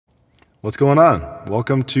What's going on?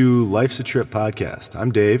 Welcome to Life's a Trip podcast.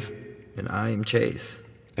 I'm Dave. And I'm Chase.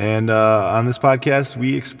 And on this podcast,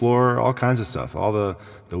 we explore all kinds of stuff, all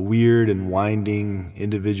the weird and winding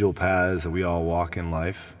individual paths that we all walk in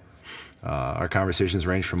life. Our conversations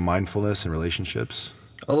range from mindfulness and relationships,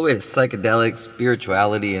 All the way to psychedelics,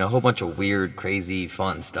 spirituality, and a whole bunch of weird, crazy,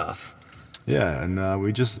 fun stuff. Yeah, and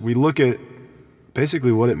we look at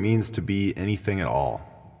basically what it means to be anything at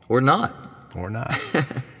all. Or not. Or not.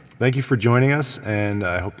 Thank you for joining us, and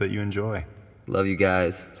I hope that you enjoy. Love you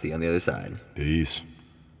guys. See you on the other side. Peace.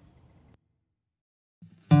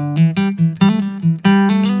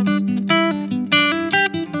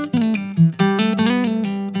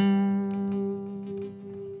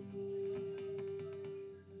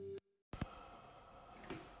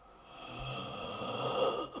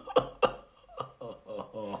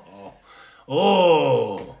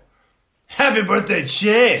 Oh, happy birthday,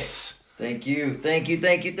 Chase. Thank you, thank you,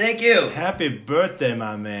 thank you, thank you. Happy birthday,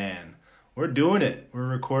 my man. We're doing it. We're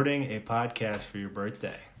recording a podcast for your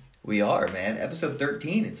birthday. We are, man. Episode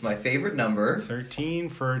 13. It's my favorite number. 13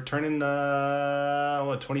 for turning,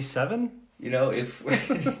 27? You know, if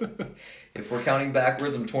we're counting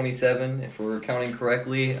backwards, I'm 27. If we're counting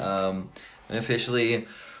correctly, I'm officially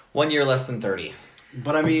 1 year less than 30.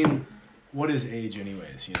 But I mean, what is age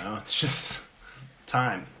anyways, you know? It's just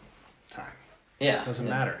time. Yeah. It doesn't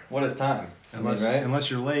matter. What is time? Unless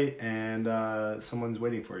you're late and someone's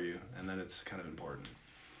waiting for you, and then it's kind of important.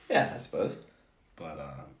 Yeah, I suppose. But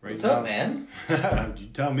What's up, man? You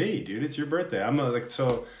tell me, dude. It's your birthday.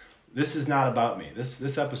 So this is not about me.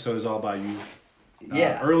 This episode is all about you.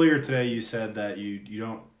 Yeah. Earlier today, you said that you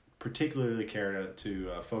don't particularly care to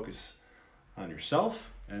focus on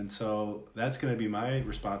yourself, and so that's going to be my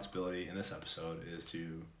responsibility in this episode is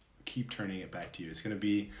to keep turning it back to you. It's going to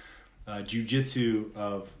be jiu-jitsu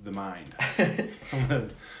of the mind. I'm going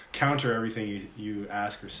to counter everything you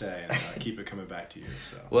ask or say and keep it coming back to you.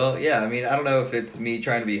 So. Well, yeah, I mean, I don't know if it's me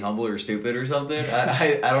trying to be humble or stupid or something.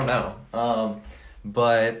 I don't know.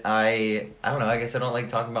 But I don't know. I guess I don't like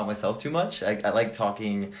talking about myself too much. I like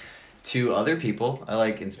talking to other people. I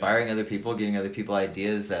like inspiring other people, giving other people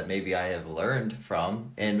ideas that maybe I have learned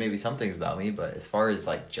from, and maybe some things about me. But as far as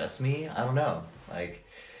like just me, I don't know.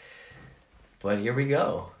 But here we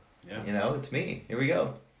go. Yeah. You know, it's me. Here we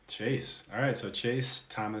go. Chase. All right, so Chase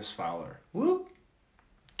Thomas Fowler. Whoop.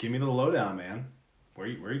 Give me the lowdown, man. Where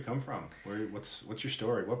you come from? What's your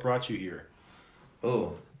story? What brought you here?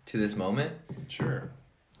 Oh, to this moment? Sure.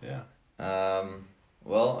 Yeah.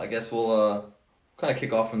 Well, I guess we'll kind of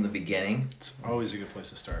kick off from the beginning. It's always a good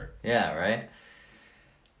place to start. Yeah, right?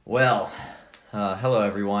 Well, hello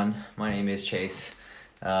everyone. My name is Chase.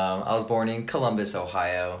 I was born in Columbus,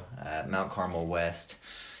 Ohio, at Mount Carmel West,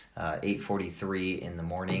 8:43 in the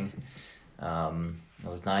morning. I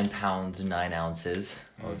was 9 pounds and 9 ounces.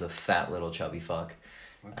 I was a fat little chubby fuck.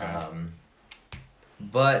 Okay.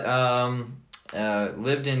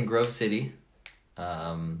 Lived in Grove City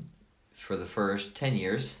for the first 10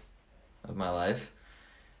 years of my life.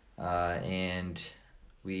 And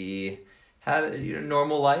we had a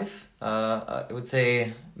normal life. I would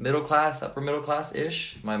say middle class, upper middle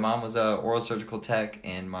class-ish. My mom was a oral surgical tech,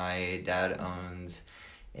 and my dad owns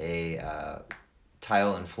a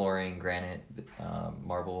tile and flooring granite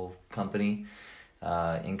marble company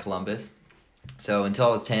in Columbus. So until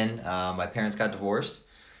I was 10, my parents got divorced.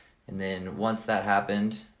 And then once that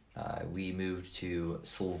happened, we moved to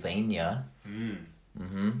Sylvania.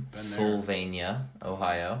 Sylvania,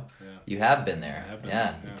 Ohio. Yeah. You have been there. I have been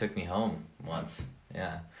yeah, there, yeah. You took me home once.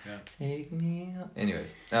 Yeah. Take me home.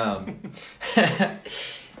 Anyways.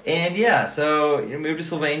 And yeah, so you moved to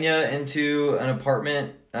Sylvania into an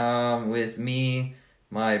apartment with me,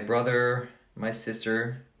 my brother, my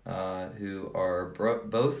sister, who are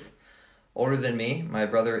both older than me. My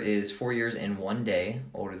brother is 4 years and 1 day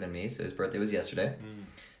older than me, so his birthday was yesterday.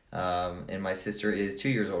 And my sister is 2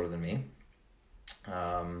 years older than me.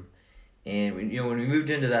 And when we moved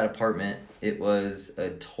into that apartment, it was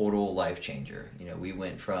a total life changer. We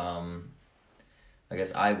went from,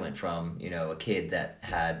 I went from, a kid that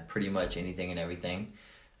had pretty much anything and everything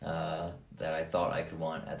that I thought I could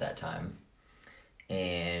want at that time.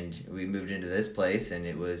 And we moved into this place, and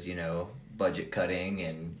it was, budget cutting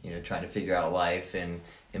and, trying to figure out life and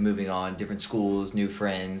moving on, different schools, new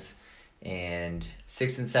friends. And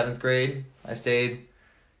 6th and 7th grade, I stayed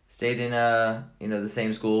in the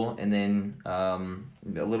same school, and then a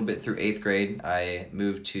little bit through 8th grade I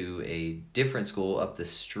moved to a different school up the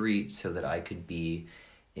street so that I could be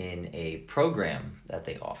in a program that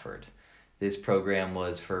they offered. This program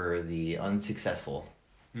was for the unsuccessful.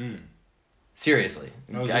 Seriously.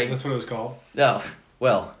 That's what it was called? No.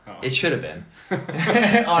 Well, Oh. it should have been.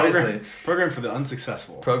 Honestly. Program for the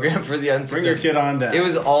unsuccessful. Program for the unsuccessful. Bring your kid on down. It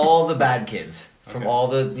was all the bad kids from Okay. all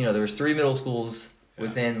the, there was 3 middle schools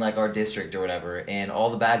within like our district or whatever, and all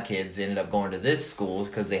the bad kids ended up going to this school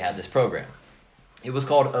because they had this program. It was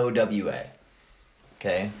called OWA.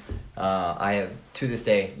 Okay, I have to this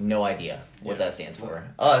day no idea what that stands for.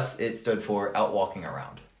 Us, it stood for Out Walking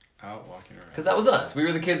Around. Out walking around. Because that was us. We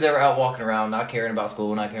were the kids that were out walking around, not caring about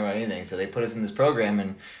school, not caring about anything. So they put us in this program,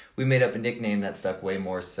 and we made up a nickname that stuck way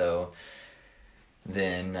more so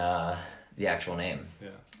than the actual name.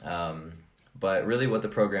 Yeah. But really what the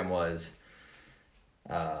program was,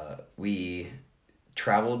 we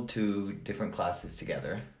traveled to different classes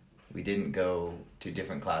together. We didn't go to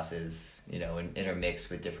different classes, and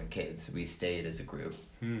intermix with different kids. We stayed as a group.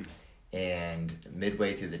 And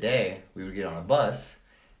midway through the day, we would get on a bus,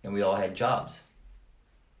 and we all had jobs.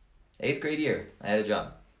 8th grade year, I had a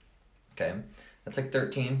job. Okay? That's like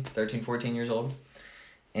 13, 14 years old.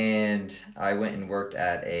 And I went and worked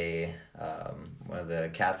at one of the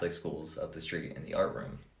Catholic schools up the street in the art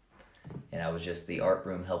room. And I was just the art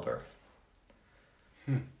room helper.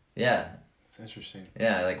 Yeah. That's interesting.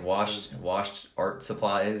 Yeah, I like washed art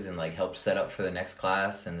supplies and like helped set up for the next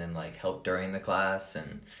class, and then like helped during the class,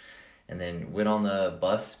 and then went on the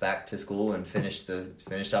bus back to school and finished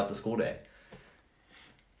out the school day.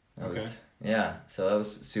 So that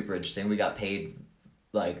was super interesting. We got paid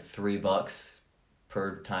like $3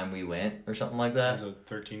 per time we went or something like that. As a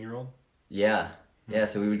 13-year-old? Yeah. Yeah,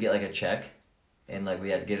 so we would get like a check, and like we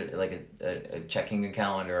had to get like a checking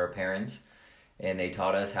account under our parents, and they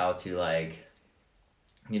taught us how to like,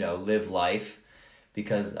 live life,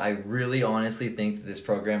 because I really honestly think that this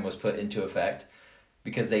program was put into effect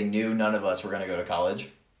because they knew none of us were going to go to college,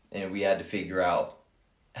 and we had to figure out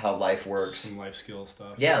how life works. Some life skill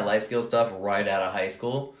stuff. Yeah, life skill stuff right out of high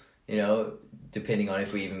school, depending on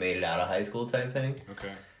if we even made it out of high school type thing.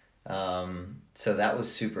 Okay. So that was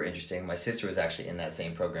super interesting. My sister was actually in that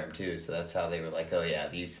same program too, so that's how they were like, oh yeah,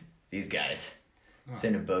 these guys.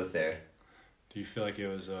 Send them both there. Do you feel like it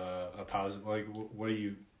was a positive, like,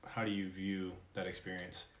 how do you view that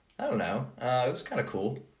experience? I don't know. It was kind of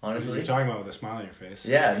cool, honestly. You're talking about with a smile on your face.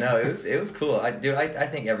 Yeah, no, it was cool. I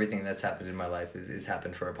think everything that's happened in my life is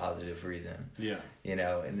happened for a positive reason. Yeah.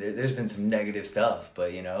 And there's been some negative stuff,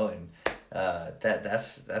 but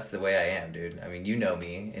that's the way I am, dude. I mean, you know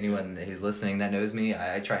me. Anyone who's listening that knows me,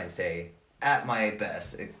 I try and stay at my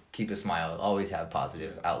best. Keep a smile. Always have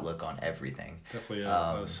positive outlook on everything. Definitely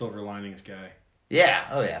a silver linings guy. Yeah.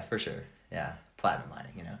 Oh yeah, for sure. Yeah. Platinum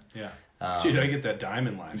lining, Yeah. Dude, I get that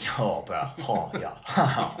diamond line. Oh, bro. Oh, yeah.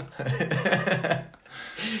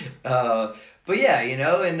 But yeah,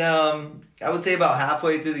 and I would say about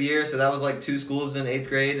halfway through the year, so that was like 2 schools in 8th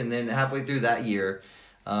grade, and then halfway through that year,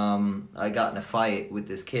 I got in a fight with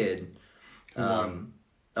this kid. Who won?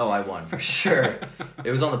 Oh, I won for sure.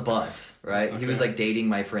 It was on the bus, right? Okay. He was like dating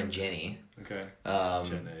my friend Jenny. Okay.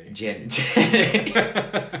 Jenny.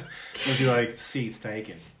 Was he like, seats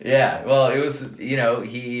taken? Yeah, well, it was,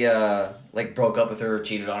 he like broke up with her,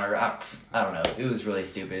 cheated on her. I don't know. It was really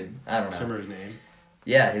stupid. I don't know. Remember his name?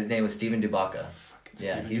 Yeah, his name was Steven Dubaka.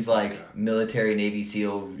 Yeah, Steven he's Dubaka. like military Navy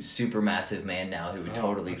SEAL, super massive man now who would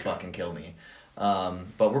totally fucking kill me.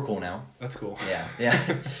 But we're cool now. That's cool.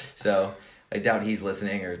 Yeah. So I doubt he's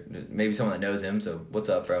listening, or maybe someone that knows him. So what's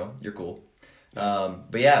up, bro? You're cool.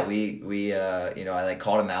 But yeah, we I like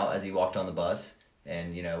called him out as he walked on the bus,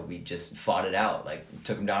 and we just fought it out. Like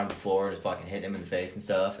took him down to the floor and just fucking hit him in the face and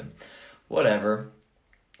stuff, and whatever.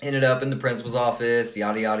 Ended up in the principal's office,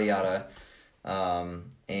 yada yada yada.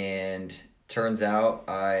 And turns out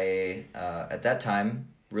I at that time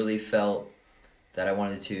really felt that I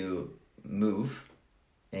wanted to move,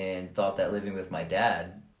 and thought that living with my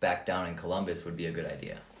dad back down in Columbus would be a good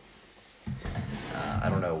idea. I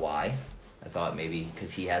don't know why. I thought maybe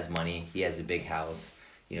because he has money, he has a big house,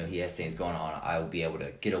 he has things going on, I will be able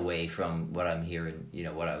to get away from what I'm hearing,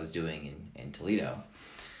 what I was doing in Toledo.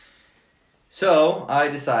 So I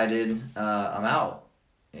decided I'm out.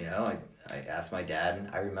 I asked my dad, and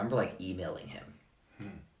I remember like emailing him.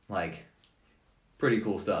 Like, pretty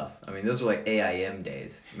cool stuff. I mean, those were like AIM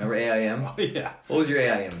days. Remember AIM? Oh, yeah. What was your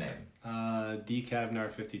AIM name?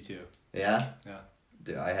 DCavnar52. Yeah? Yeah.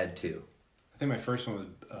 Dude, I had 2. I think my first one was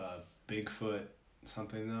Bigfoot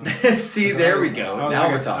something, though. See, there we go. Now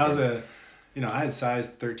we're talking. I had size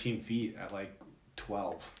 13 feet at like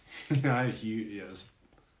 12. I had huge, it was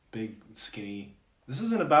big, skinny. This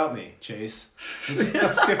isn't about me, Chase.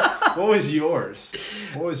 What was yours?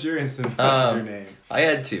 What was your instant messenger name? I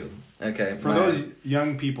had 2. Okay. For those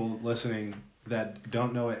young people listening, that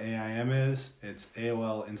don't know what AIM is, it's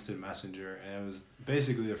AOL Instant Messenger, and it was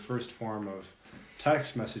basically the first form of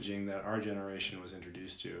text messaging that our generation was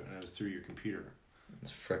introduced to, and it was through your computer.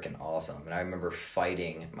 It's freaking awesome. And I remember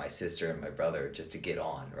fighting my sister and my brother just to get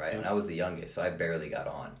on, right? And I was the youngest, so I barely got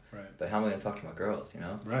on. Right. But how am I going to talk to my girls, you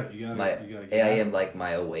know? Right. You gotta get AIM, like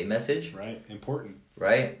my away message. Right. Important.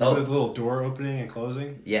 Right? Oh. The little door opening and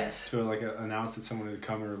closing? Yes. To like announce that someone had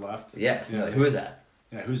come or left? Yes. Yeah. Like, who is that?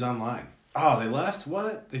 Yeah, who's online? Oh, they left?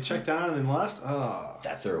 What? They checked out and then left? Oh.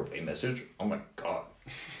 That's their away message? Oh my God.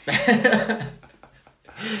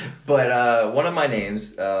 But one of my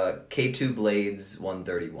names, K2 Blades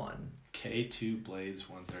 131. K2 Blades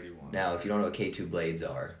 131. Now, if you don't know what K2 Blades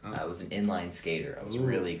are, I was an inline skater. I was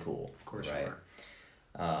really cool. Of course right? you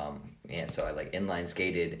were. And so I like inline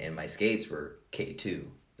skated, and my skates were K2.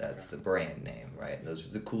 That's the brand name, right? Those are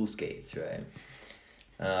the cool skates, right?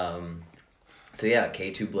 So yeah,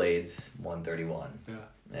 K2 Blades 131.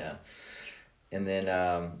 Yeah. And then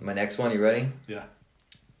my next one, you ready? Yeah.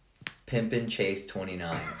 Pimpin' Chase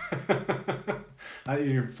 29.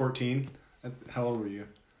 You're 14? How old were you?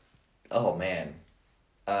 Oh, man.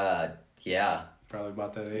 Yeah. Probably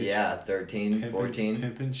about that age? Yeah, 13, 14.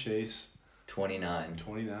 Pimpin' Chase 29.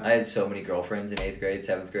 29. I had so many girlfriends in 8th grade,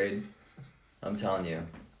 7th grade. I'm telling you.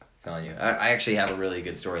 I actually have a really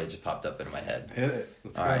good story that just popped up into my head. Hit it.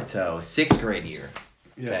 Let's go. All right, so 6th grade year.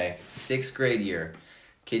 Yeah. Okay, 6th grade year.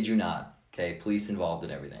 Kid you not. Okay, police involved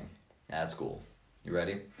in everything at school. You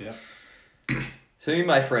ready? Yeah. So me and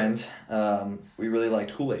my friends, we really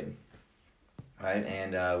liked Kool-Aid. Right,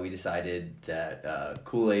 and we decided that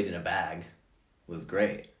Kool-Aid in a bag was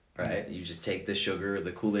great. Right, you just take the sugar,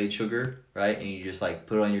 the Kool-Aid sugar, right, and you just like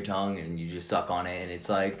put it on your tongue and you just suck on it, and it's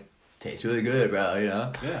like tastes really good, bro. You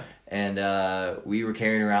know. Yeah. And we were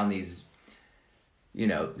carrying around these, you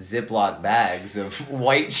know, Ziploc bags of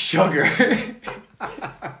white sugar.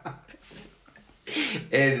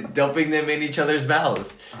 And dumping them in each other's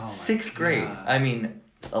mouths. Oh 6th grade. God. I mean,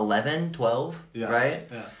 11, 12, Yeah. right?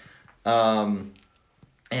 Yeah.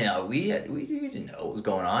 And we didn't know what was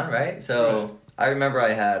going on, right? So Right. I remember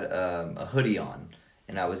I had a hoodie on,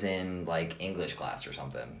 and I was in like English class or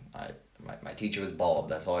something. My teacher was bald.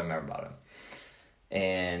 That's all I remember about him.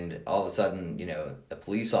 And all of a sudden, you know, a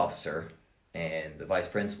police officer and the vice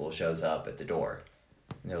principal shows up at the door,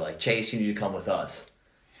 and they're like, "Chase, you need to come with us."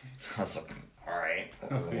 I was like, all right,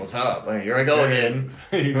 what's up? Like, here I go again.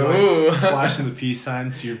 You're like flashing the peace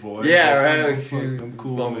signs to your boys. Yeah, like, right. I'm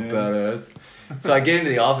cool, I'm a man. badass. So I get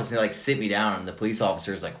into the office and they like sit me down, and the police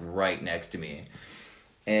officer is like right next to me,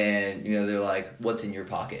 and you know they're like, "What's in your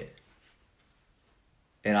pocket?"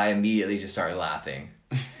 And I immediately just started laughing.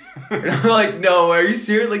 And I'm like, "No, are you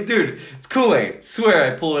serious? Like, dude, it's Kool-Aid.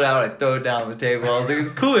 Swear." I pull it out, I throw it down on the table. I was like,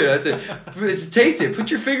 "It's Kool-Aid." I said, "Just taste it. Put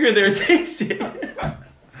your finger in there and taste it."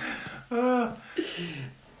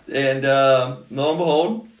 And lo and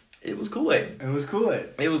behold, it was Kool-Aid. It was Kool-Aid.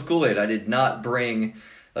 It was Kool-Aid. I did not bring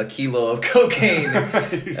a kilo of cocaine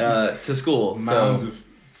to school. Mounds So of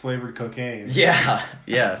flavored cocaine.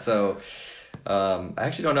 yeah. So I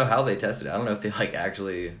actually don't know how they tested it. I don't know if they like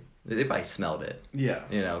actually. They probably smelled it. Yeah.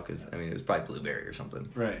 You know, because I mean it was probably blueberry or something.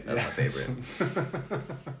 Right. That's my favorite.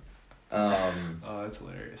 Oh, that's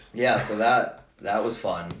hilarious. Yeah. So that was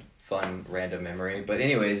fun random memory. But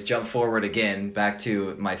anyways, jump forward again back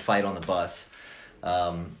to my fight on the bus.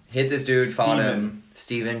 Hit this dude, fought him,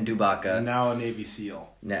 Steven Dubaka. Now a Navy SEAL.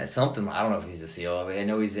 Nah, something, I don't know if he's a SEAL. I mean, I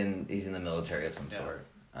know he's in the military of some sort.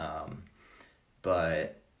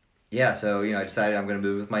 But yeah, so you know, I decided I'm gonna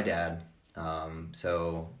move with my dad.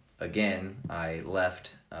 So again, I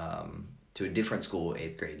left to a different school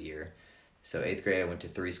 8th grade year. So 8th grade, I went to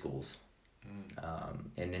 3 schools,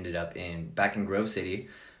 and ended up back in Grove City,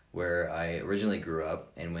 where I originally grew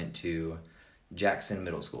up, and went to Jackson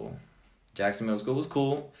Middle School. Jackson Middle School was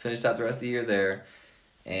cool. Finished out the rest of the year there,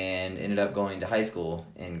 and ended up going to high school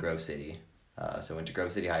in Grove City. So I went to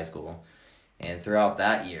Grove City High School, and throughout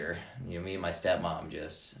that year, you know, me and my stepmom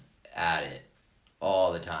just at it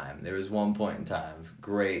all the time. There was one point in time,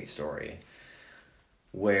 great story,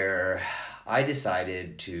 where I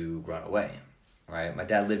decided to run away. Right, my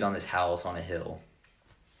dad lived on this house on a hill,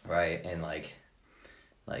 right, and like.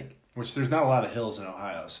 Which there's not a lot of hills in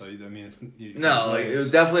Ohio, so I mean it's No, like it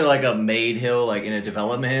was definitely like a made hill, like in a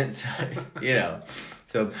development, you know.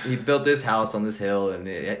 So he built this house on this hill, and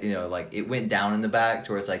it, you know, like it went down in the back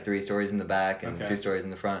to where it's like 3 stories in the back and 2 stories in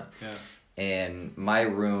the front. Yeah. And my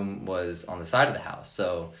room was on the side of the house,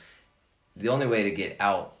 so the only way to get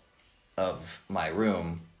out of my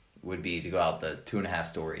room would be to go out the 2.5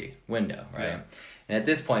 story window, right? Yeah. And at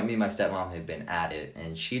this point, me and my stepmom had been at it,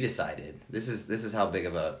 and she decided this is how big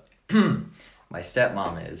of a my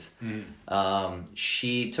stepmom is.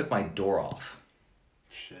 She took my door off.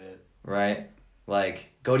 Shit. Right? Like,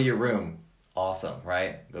 go to your room. Awesome,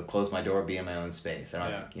 right? Go close my door, be in my own space. I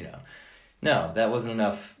don't have to, you know. No, that wasn't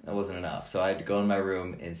enough. That wasn't enough. So I had to go in my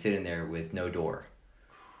room and sit in there with no door.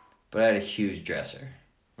 But I had a huge dresser,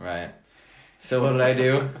 right? So what did I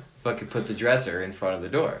do? Fucking put the dresser in front of the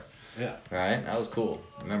door. Yeah. Right? That was cool.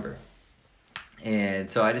 Remember. And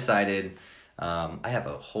so I decided, I have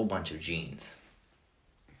a whole bunch of jeans.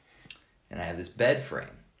 And I have this bed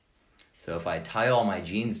frame. So if I tie all my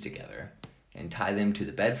jeans together and tie them to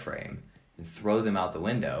the bed frame and throw them out the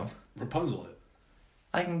window, Rapunzel it.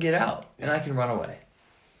 I can get out and I can run away.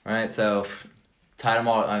 Right? So tied them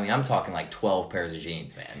all. I mean, I'm talking like 12 pairs of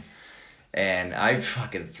jeans, man. And I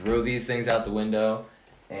fucking throw these things out the window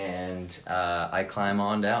and I climb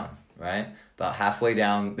on down. Right? About halfway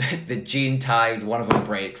down, the jean tied, one of them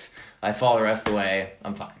breaks. I fall the rest of the way.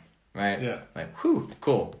 I'm fine. Right? Yeah. Like, whew,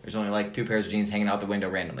 cool. There's only like 2 pairs of jeans hanging out the window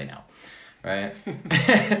randomly now. Right?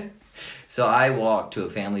 So I walk to a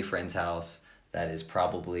family friend's house that is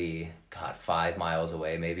probably, 5 miles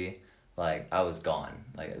away maybe. Like, I was gone.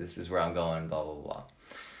 Like, this is where I'm going, blah, blah, blah.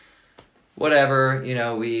 Whatever, you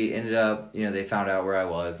know, we ended up, you know, they found out where I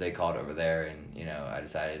was. They called over there and, you know, I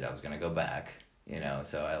decided I was going to go back, you know.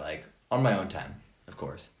 So I, like, on my own time, of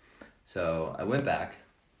course. So I went back.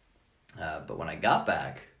 But when I got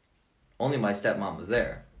back, only my stepmom was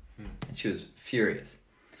there. And she was furious.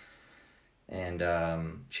 And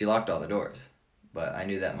she locked all the doors. But I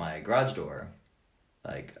knew that my garage door,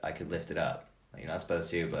 like, I could lift it up. Like, you're not supposed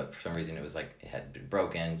to, but for some reason it was like it had been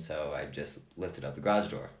broken, so I just lifted up the garage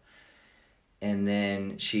door. And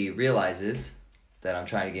then she realizes that I'm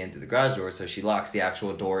trying to get into the garage door, so she locks the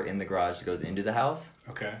actual door in the garage that goes into the house.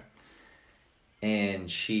 Okay. And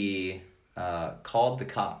she called the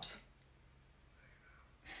cops.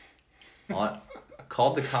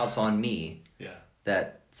 Called the cops on me. Yeah.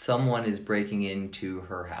 That someone is breaking into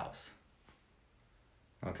her house.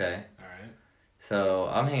 Okay? All right. So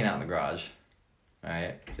I'm hanging out in the garage,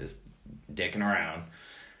 right? Just dicking around.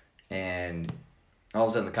 And all of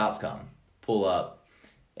a sudden the cops come, pull up,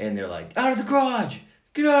 and they're like, out of the garage!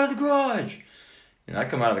 Get out of the garage! And I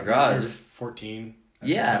come out of the garage. You're 14.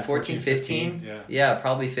 Yeah, 14, 15. Yeah. Yeah,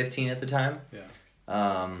 probably 15 at the time.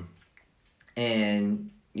 Yeah. And,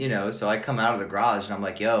 you know, so I come out of the garage and I'm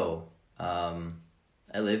like, yo,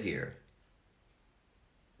 I live here.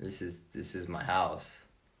 This is my house.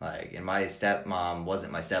 Like, and my stepmom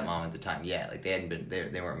wasn't my stepmom at the time yet. Like, they hadn't been,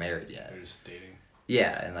 they weren't married yet. They're just dating.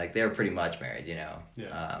 Yeah, and like they were pretty much married, you know.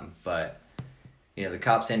 Yeah. But you know, the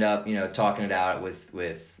cops end up, you know, talking it out with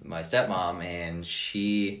my stepmom, and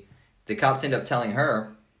the cops end up telling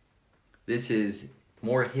her, this is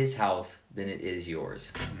more his house than it is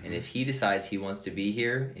yours. Mm-hmm. And if he decides he wants to be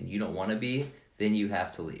here and you don't want to be, then you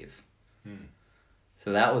have to leave.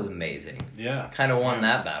 So that was amazing. Yeah. Kind of won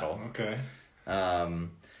that battle. Okay.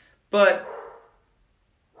 But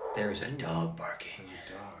there's a dog barking. There's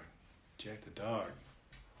a dog. Jack the dog.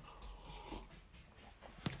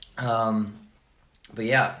 But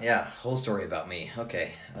yeah, whole story about me.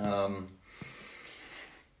 Okay.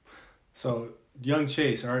 So young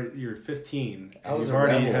Chase, you're 15. I was you've a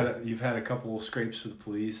already rebel. you've had a couple of scrapes with the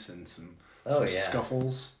police and some Oh, yeah.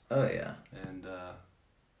 scuffles. Oh yeah. And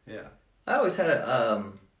yeah. I always had a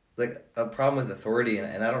problem with authority,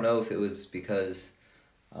 and I don't know if it was because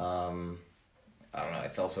I don't know, I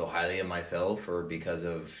felt so highly of myself, or because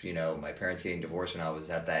of, you know, my parents getting divorced when I was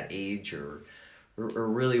at that age, or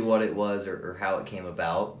really what it was, or how it came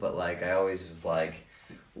about. But like, I always was like,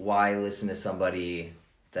 why listen to somebody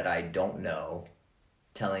that I don't know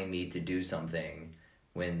telling me to do something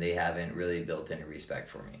when they haven't really built any respect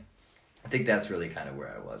for me? I think that's really kind of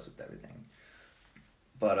where I was with everything.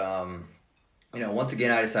 But you know, once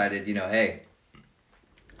again, I decided, you know, hey,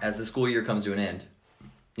 as the school year comes to an end,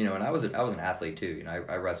 you know, and I was an athlete too. You know,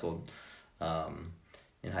 I wrestled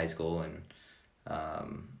in high school, and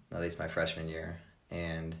at least my freshman year,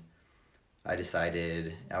 and I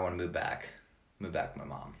decided I want to move back with my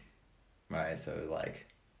mom, right? So it was like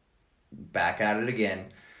back at it again,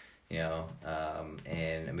 you know,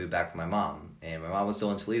 and I moved back with my mom, and my mom was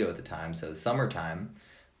still in Toledo at the time. So summertime,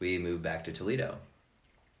 we moved back to Toledo.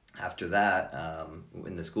 After that,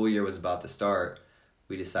 when the school year was about to start,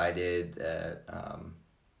 we decided that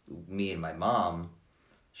me and my mom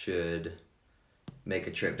should make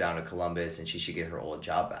a trip down to Columbus, and she should get her old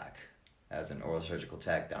job back as an oral surgical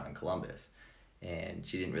tech down in Columbus. And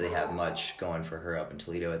she didn't really have much going for her up in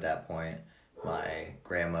Toledo at that point. My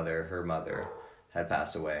grandmother, her mother, had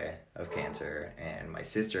passed away of cancer, and my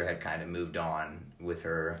sister had kind of moved on with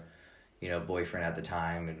her, you know, boyfriend at the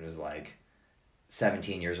time, and was like,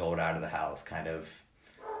 17 years old out of the house, kind of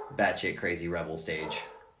batshit crazy rebel stage.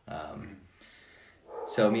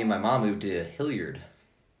 So me and my mom moved to Hilliard,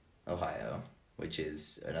 Ohio, which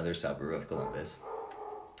is another suburb of Columbus.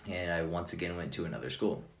 And I once again went to another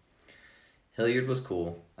school. Hilliard was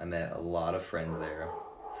cool. I met a lot of friends there.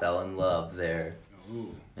 Fell in love there.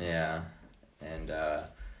 Ooh. Yeah. And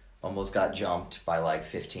almost got jumped by like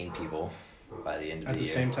 15 people by the end of At the the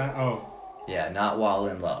year. same time? Oh. Yeah, not while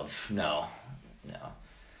in love. No.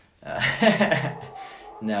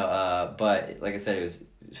 No, but like I said, it was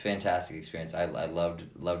a fantastic experience. I loved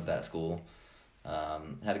that school.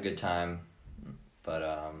 Had a good time.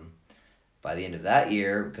 But by the end of that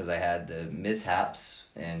year, because I had the mishaps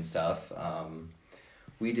and stuff,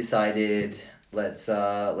 we decided let's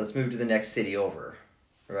move to the next city over.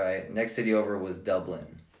 Right? Next city over was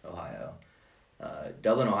Dublin, Ohio.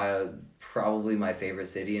 Dublin, Ohio, probably my favorite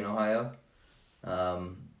city in Ohio.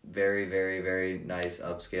 Very, very, very nice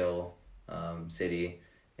upscale city,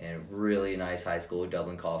 and really nice high school,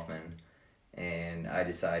 Dublin Kaufman. And I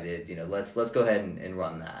decided, let's go ahead and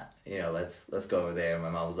run that. Let's go over there. And my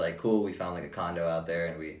mom was like, cool. We found like a condo out there,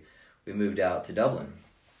 and we moved out to Dublin.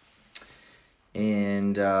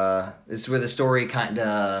 And this is where the story kind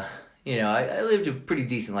of, I lived a pretty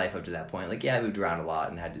decent life up to that point. Like, yeah, I moved around a lot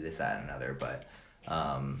and had to do this, that, and another. But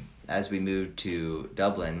as we moved to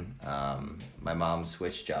Dublin, my mom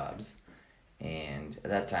switched jobs. And at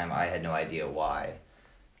that time, I had no idea why.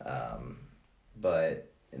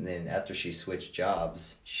 And then after she switched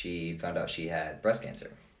jobs, she found out she had breast cancer.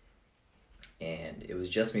 And it was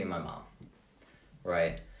just me and my mom,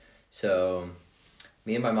 right? So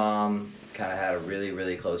me and my mom kind of had a really,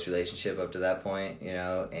 really close relationship up to that point,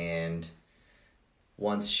 and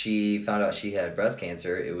once she found out she had breast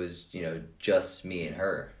cancer, it was, just me and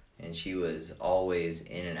her. And she was always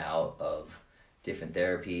in and out of different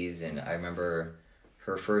therapies. And I remember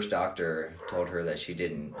her first doctor told her that she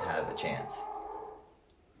didn't have a chance,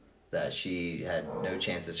 that she had no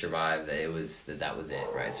chance to survive, that was it,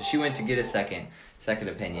 right? So she went to get a second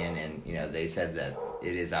opinion, and they said that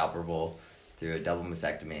it is operable through a double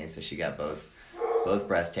mastectomy. So she got both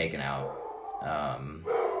breasts taken out.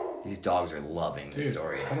 These dogs are loving the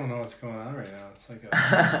story. I don't know what's going on right now. It's like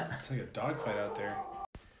a dogfight out there.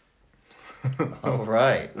 All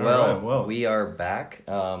right. Well, we are back.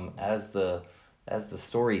 As the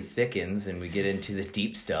story thickens and we get into the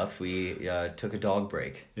deep stuff, we took a dog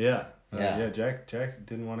break. Yeah. Yeah. Jack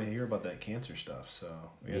didn't want to hear about that cancer stuff, so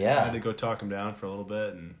we Yeah. had to go talk him down for a little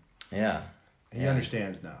bit, and Yeah. he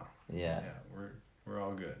understands now. Yeah. We're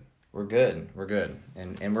all good. We're good,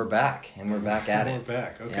 and we're back, at We're it.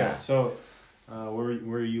 back. Okay, Yeah. so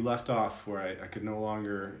where you left off, where I could no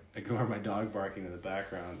longer ignore my dog barking in the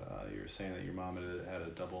background, you were saying that your mom had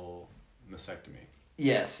a double mastectomy.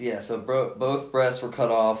 Yes, yeah. So both breasts were cut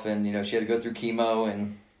off, and she had to go through chemo,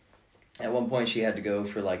 and at one point she had to go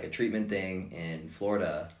for like a treatment thing in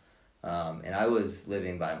Florida, and I was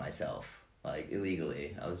living by myself, like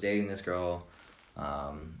illegally. I was dating this girl.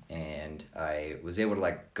 And I was able to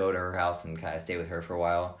like go to her house and kind of stay with her for a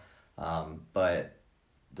while. But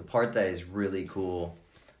the part that is really cool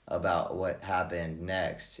about what happened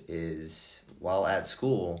next is while at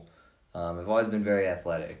school, I've always been very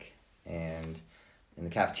athletic, and in the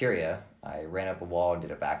cafeteria, I ran up a wall and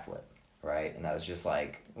did a backflip, right? And that was just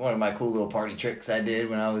like one of my cool little party tricks I did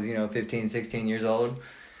when I was, 15, 16 years old.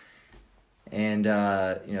 And,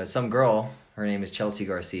 some girl, her name is Chelsea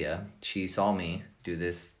Garcia, she saw me do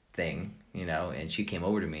this thing, and she came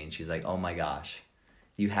over to me and she's like, oh my gosh,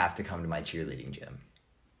 you have to come to my cheerleading gym.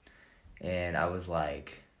 And I was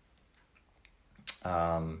like,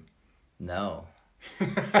 no.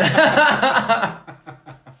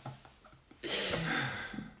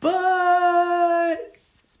 But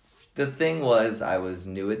the thing was, I was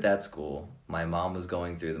new at that school. My mom was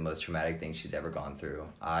going through the most traumatic thing she's ever gone through.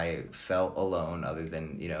 I felt alone other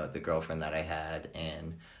than, the girlfriend that I had,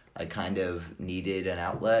 and I kind of needed an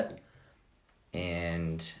outlet.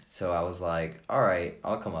 And so I was like, all right,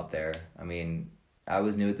 I'll come up there. I mean, I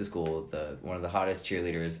was new at the school. One of the hottest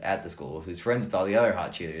cheerleaders at the school, who's friends with all the other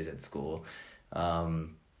hot cheerleaders at school,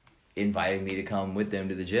 invited me to come with them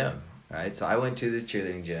to the gym. Right? So I went to this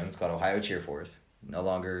cheerleading gym. It's called Ohio Cheer Force. No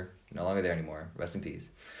longer there anymore. Rest in peace.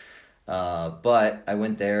 But I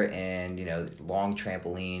went there, and, long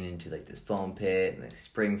trampoline into like this foam pit and the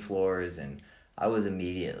spring floors, and I was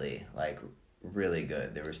immediately like really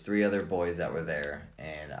good. There was 3 other boys that were there,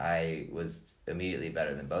 and I was immediately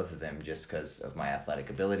better than both of them just because of my athletic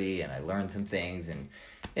ability, and I learned some things and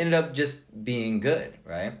ended up just being good,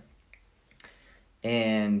 right?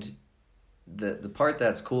 And the part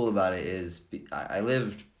that's cool about it is I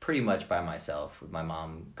lived pretty much by myself with my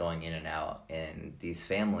mom going in and out. And these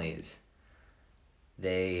families,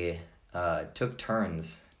 they took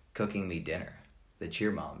turns cooking me dinner. The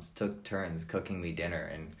cheer moms took turns cooking me dinner,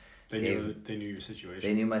 and They knew your situation.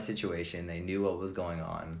 they knew my situation. They knew what was going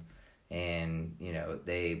on. And, you know,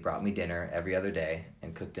 they brought me dinner every other day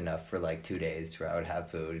and cooked enough for like 2 days where I would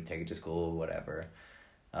have food, take it to school, whatever.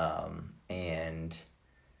 And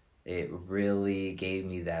it really gave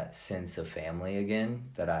me that sense of family again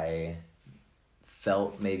that I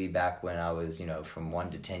felt maybe back when I was, you know, from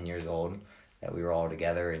 1 to 10 years old, that we were all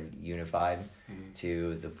together and unified,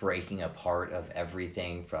 to the breaking apart of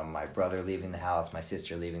everything from my brother leaving the house, my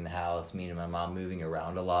sister leaving the house, me and my mom moving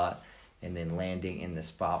around a lot, and then landing in the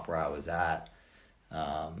spot where I was at.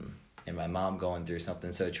 And my mom going through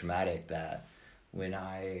something so traumatic that when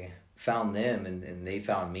I found them and they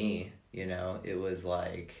found me, you know, it was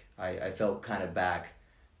like I felt kind of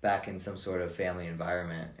back in some sort of family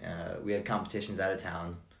environment. We had competitions out of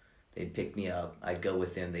town. They'd pick me up. I'd go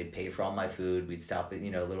with them. They'd pay for all my food. We'd stop at, you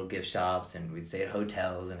know, little gift shops, and we'd stay at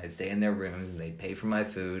hotels, and I'd stay in their rooms, and they'd pay for my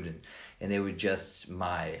food, and they were just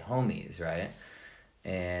my homies, right?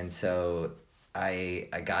 And so I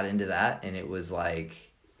got into that, and it was like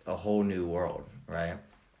a whole new world, right?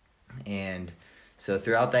 And so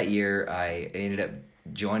throughout that year, I ended up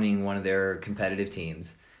joining one of their competitive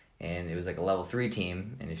teams, and it was like a level 3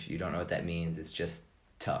 team. And if you don't know what that means, it's just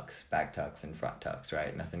tucks, back tucks and front tucks,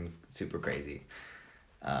 right? Nothing super crazy.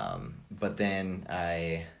 But then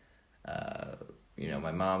I, you know,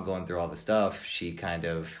 my mom going through all the stuff, she kind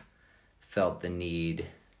of felt the need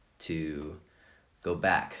to go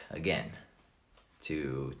back again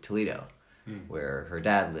to Toledo, where her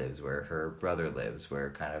dad lives, where her brother lives,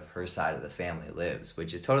 where kind of her side of the family lives,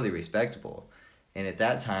 which is totally respectable. And at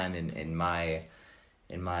that time in my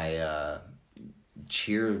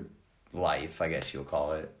cheer life, I guess you'll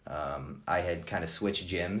call it, I had kind of switched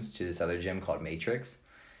gyms to this other gym called Matrix,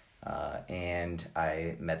 and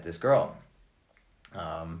I met this girl.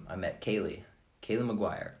 I met Kaylee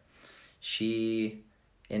McGuire. She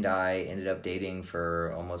and I ended up dating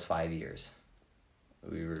for almost 5 years.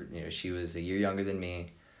 We were, you know, she was a year younger than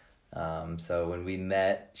me. So when we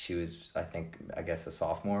met, she was, I guess a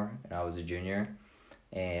sophomore, and I was a junior,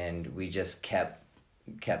 and we just kept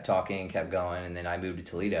talking, kept going, and then I moved to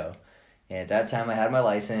Toledo. And at that time I had my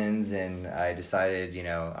license, and I decided, you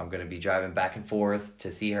know, I'm going to be driving back and forth to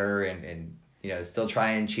see her and you know, still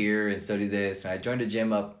try and cheer and still do this. And I joined a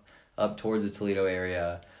gym up towards the Toledo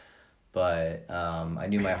area, but I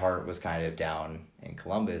knew my heart was kind of down in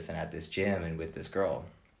Columbus and at this gym and with this girl.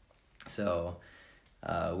 So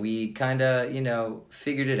we kind of, you know,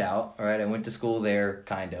 figured it out. All right, I went to school there,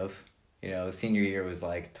 kind of. You know, senior year was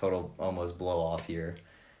like total almost blow off year.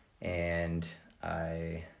 And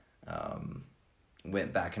I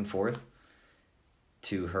went back and forth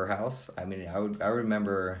to her house. I mean, I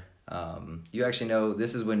remember, you actually know,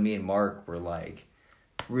 this is when me and Mark were like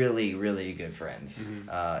really, really good friends.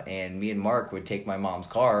 And me and Mark would take my mom's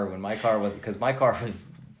car when my car wasn't, because my car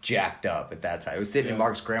was jacked up at that time. It was sitting in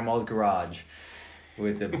Mark's grandma's garage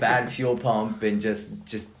with a bad fuel pump and just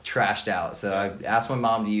trashed out. So I asked my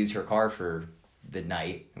mom to use her car for the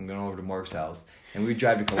night. I'm going over to Mark's house, and we'd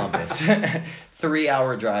drive to Columbus.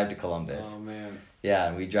 3-hour drive to Columbus. Oh, man. Yeah,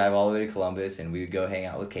 and we'd drive all the way to Columbus, and we would go hang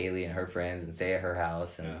out with Kaylee and her friends and stay at her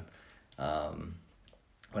house. And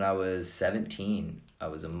when I was 17, I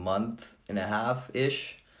was a month and a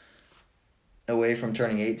half-ish away from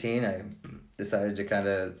turning 18. I decided to kind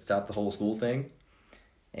of stop the whole school thing.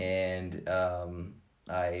 And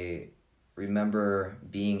I remember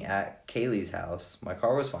being at Kaylee's house. My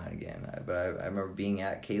car was fine again, but I remember being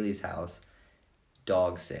at Kaylee's house,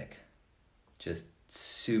 dog sick. Just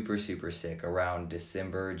super, super sick around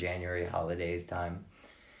December, January, holidays time.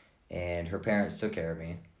 And her parents took care of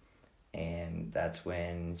me. And that's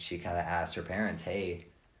when she kind of asked her parents, hey,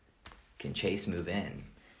 can Chase move in?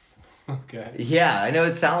 Okay. Yeah, I know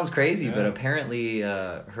it sounds crazy, but apparently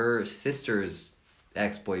her sister's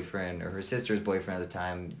ex-boyfriend, or her sister's boyfriend at the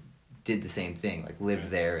time, did the same thing, like lived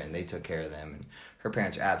there, and they took care of them. And her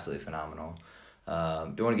parents are absolutely phenomenal.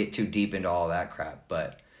 Don't want to get too deep into all that crap,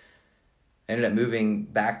 but I ended up moving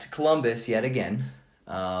back to Columbus yet again.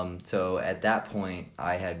 So at that point,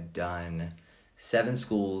 I had done 7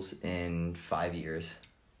 schools in 5 years.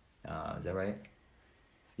 Is that right?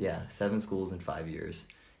 Yeah, 7 schools in 5 years,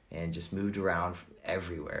 and just moved around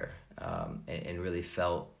everywhere, and really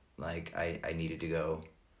felt like I needed to go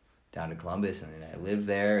down to Columbus, and then I lived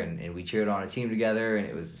there, and we cheered on a team together, and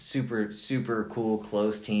it was a super, super cool,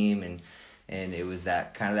 close team, and it was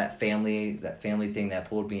that kind of that family thing that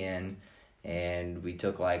pulled me in. And we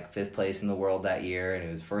took like 5th place in the world that year, and it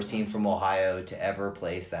was the first team from Ohio to ever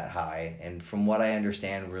place that high. And from what I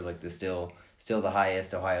understand, we're like still the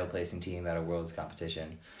highest Ohio placing team at a world's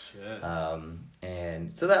competition. Shit.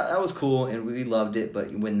 And so that was cool, and we loved it.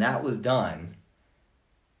 But when that was done,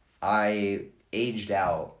 I aged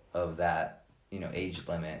out of that, age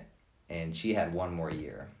limit, and she had 1 more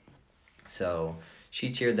year. So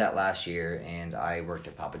she cheered that last year, and I worked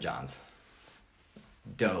at Papa John's.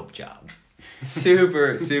 Dope job.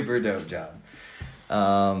 Super, super dope job.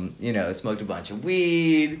 Smoked a bunch of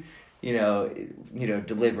weed,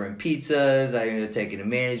 delivering pizzas. I ended up taking a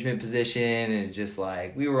management position, and just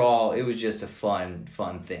like, it was just a fun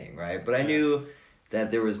thing, right? But I knew that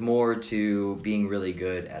there was more to being really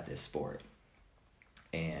good at this sport.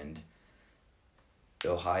 And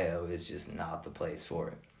Ohio is just not the place for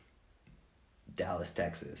it. Dallas,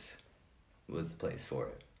 Texas was the place for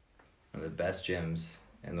it. One of the best gyms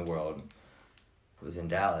in the world was in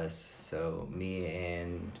Dallas. So me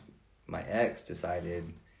and my ex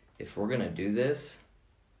decided, if we're going to do this,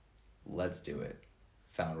 let's do it.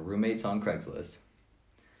 Found roommates on Craigslist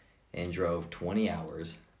and drove 20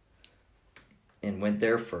 hours and went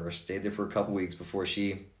there first. Stayed there for a couple weeks before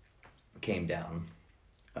she came down.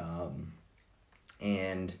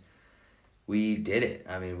 And we did it.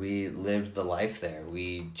 I mean, we lived the life there.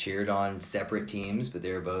 We cheered on separate teams, but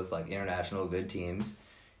they were both like international good teams.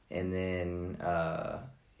 And then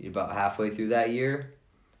about halfway through that year,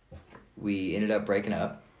 we ended up breaking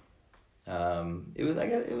up.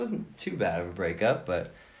 It wasn't too bad of a breakup,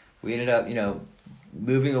 but we ended up,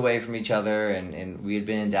 moving away from each other, and we had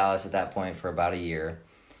been in Dallas at that point for about a year.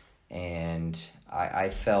 And I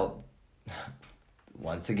felt,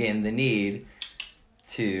 once again, the need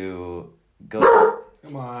to go.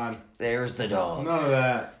 Come on. There's the dog. None of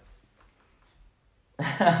that.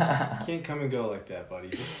 You can't come and go like that, buddy.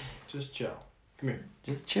 Just chill. Come here.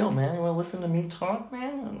 Just chill, man. You want to listen to me talk,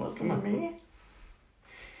 man? Listen to me?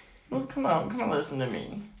 Come on, listen to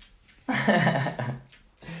me.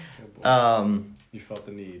 You felt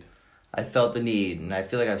the need. I felt the need, and I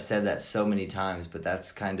feel like I've said that so many times, but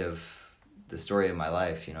that's kind of the story of my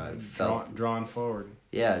life. I felt drawn forward.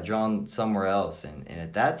 Yeah, drawn somewhere else, and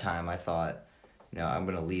at that time I thought, I'm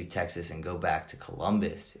gonna leave Texas and go back to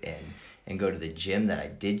Columbus and go to the gym that I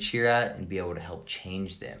did cheer at and be able to help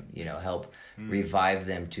change them, help revive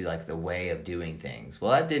them to like the way of doing things.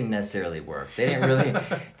 Well, that didn't necessarily work. They didn't really,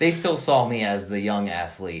 they still saw me as the young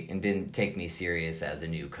athlete and didn't take me serious as a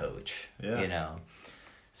new coach,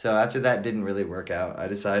 So after that didn't really work out, I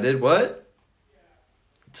decided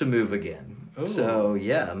to move again. Ooh. So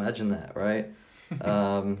yeah, imagine that, right?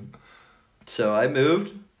 So I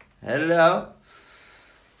moved, headed out,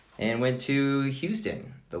 and went to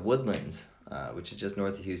Houston, the Woodlands, which is just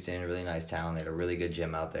north of Houston, a really nice town. They had a really good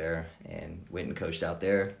gym out there, and went and coached out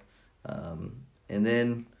there. And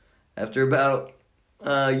then after about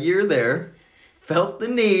a year there, felt the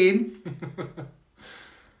need,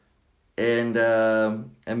 and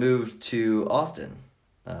I moved to Austin.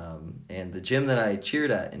 And the gym that I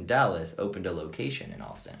cheered at in Dallas opened a location in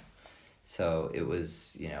Austin. So it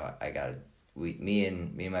was, me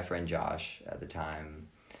and my friend Josh at the time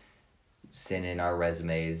sent in our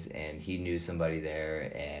resumes, and he knew somebody there,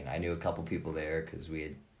 and I knew a couple people there because we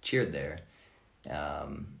had cheered there.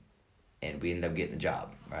 And we ended up getting the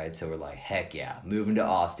job, right? So we're like, heck yeah, moving to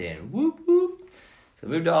Austin, whoop whoop. So I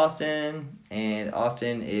moved to Austin, and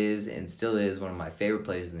Austin is and still is one of my favorite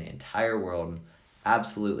places in the entire world.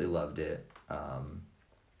 Absolutely loved it.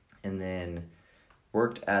 And then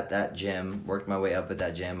worked at that gym, worked my way up at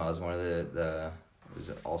that gym. I was one of the was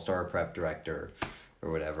an all-star prep director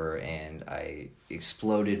or whatever, and I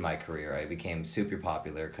exploded my career. I became super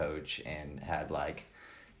popular coach and had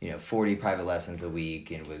 40 private lessons a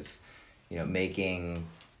week, and was, making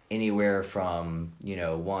anywhere from,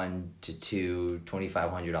 $1,000 to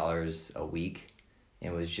 $2,500 a week,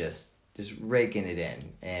 and was just raking it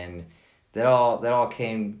in. And that all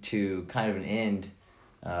came to kind of an end,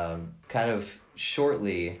 kind of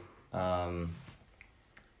shortly.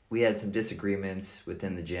 We had some disagreements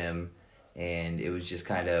within the gym, and it was just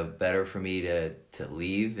kind of better for me to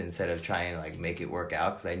leave instead of trying to make it work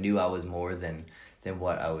out, because I knew I was more than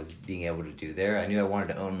what I was being able to do there. I knew I wanted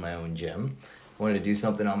to own my own gym. I wanted to do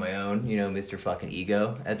something on my own, Mr. fucking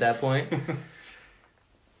ego at that point.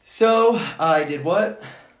 So I did what?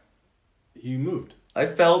 You moved. I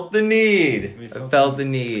felt the need.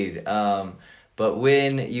 But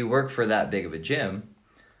when you work for that big of a gym,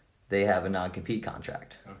 they have a non-compete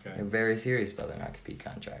contract. Okay. They're very serious about their non-compete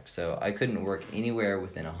contract. So I couldn't work anywhere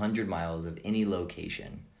within 100 miles of any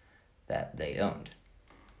location that they owned.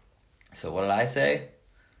 So what did I say?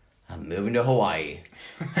 I'm moving to Hawaii.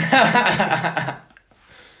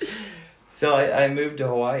 So I moved to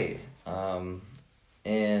Hawaii.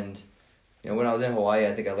 And, you know, when I was in Hawaii,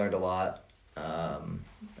 I think I learned a lot. I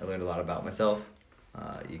learned a lot about myself.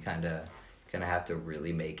 You kind of have to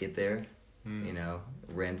really make it there. You know,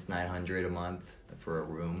 rent's $900 a month for a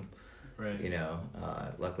room. Right. You know,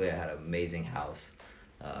 luckily I had an amazing house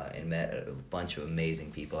and met a bunch of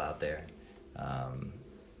amazing people out there.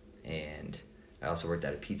 And I also worked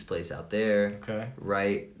at a pizza place out there. Okay.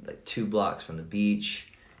 Right, like 2 blocks from the beach.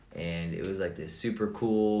 And it was like this super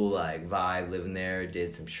cool like vibe living there.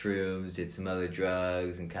 Did some shrooms, did some other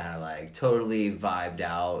drugs, and kind of like totally vibed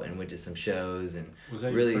out and went to some shows. And was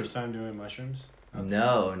that really, your first time doing mushrooms?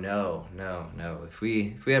 No. If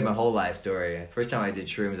we had my whole life story, first time I did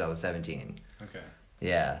shrooms, I was 17. Okay.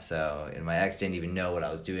 Yeah. So, and my ex didn't even know what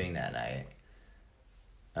I was doing that night.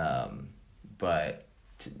 But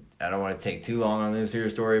I don't want to take too long on this here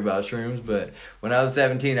story about shrooms. But when I was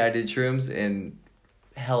 17, I did shrooms and.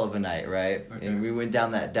 Hell of a night, right? Okay. And we went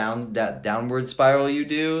down that downward spiral you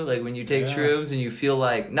do, like when you take shrooms and you feel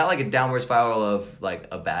like, not like a downward spiral of like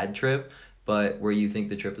a bad trip, but where you think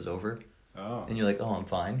the trip is over. Oh. And you're like, oh, I'm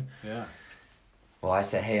fine. Yeah. Well, I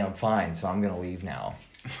said, hey, I'm fine, so I'm going to leave now.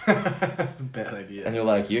 Bad idea. And they're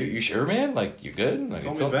like, you sure, man? Like, you good? Like,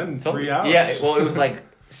 it's only been 3 hours. Yeah, well, it was like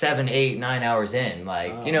 7, 8, 9 hours in.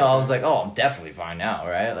 Like, Oh, you know, I was like, oh, I'm definitely fine now,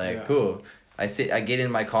 right? Like, Yeah. cool. I get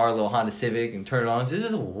in my car, a little Honda Civic, and turn it on.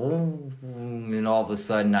 Just and all of a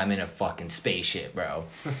sudden, I'm in a fucking spaceship, bro.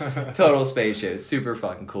 Total spaceship. Super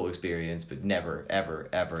fucking cool experience, but never, ever,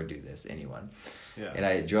 ever do this to anyone. Yeah. And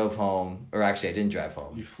I drove home, or actually, I didn't drive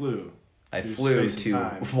home. You flew. I through flew space to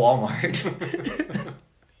and time. Walmart.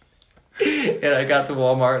 And I got to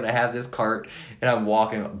Walmart, and I have this cart, and I'm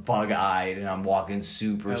walking bug-eyed, and I'm walking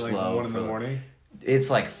super At like slow. 1 in the morning.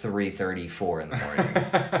 It's like 3:34 in the morning,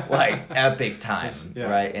 like epic time,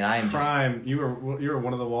 Yeah. right? And I am just, Prime. You were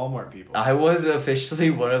one of the Walmart people. I was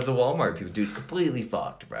officially one of the Walmart people, dude. Completely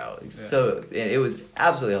fucked, bro. So and it was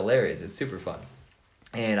absolutely hilarious. It was super fun,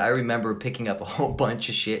 and I remember picking up a whole bunch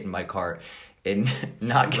of shit in my cart and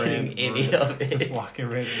not getting any of it. Just walking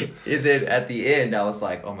random. And then at the end, I was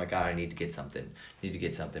like, oh my God, I need to get something. I need to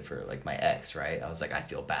get something for like my ex, right? I was like, I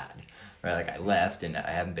feel bad. Right, like I left and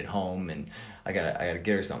I haven't been home and I gotta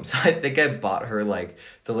get her something. So I think I bought her like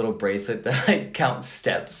the little bracelet that like counts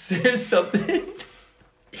steps or something.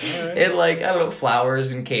 Right. And like, I don't know,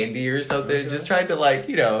 flowers and candy or something. Okay. Just trying to like,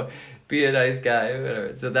 you know, be a nice guy,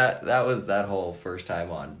 whatever. So that was that whole first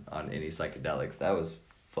time on any psychedelics. That was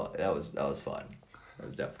fun. That was fun. That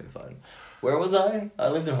was definitely fun. Where was I? I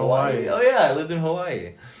lived in Hawaii. Oh yeah, I lived in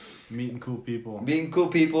Hawaii. Meeting cool people. Meeting cool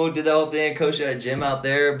people, did the whole thing, coached at a gym out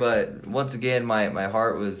there, but once again, my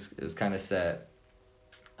heart was kind of set,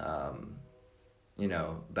 you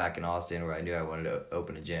know, back in Austin where I knew I wanted to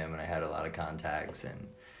open a gym and I had a lot of contacts, and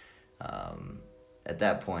at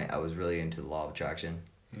that point I was really into the law of attraction.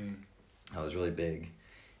 I was really big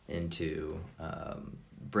into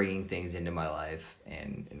bringing things into my life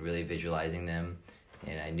and really visualizing them,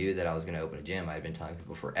 and I knew that I was going to open a gym. I had been telling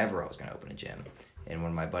people forever I was going to open a gym. And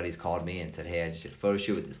one of my buddies called me and said, hey, I just did a photo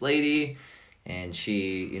shoot with this lady, and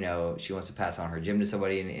she, you know, she wants to pass on her gym to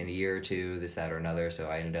somebody in a year or two, this, that, or another. So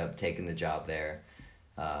I ended up taking the job there,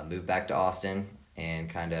 moved back to Austin, and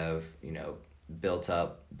kind of, you know, built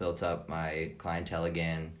up my clientele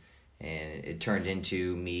again. And it turned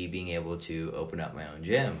into me being able to open up my own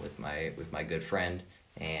gym with my good friend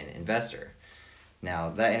and investor. Now,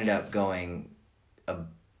 that ended up going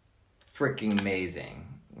freaking amazing.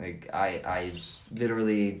 Like, I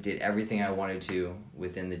literally did everything I wanted to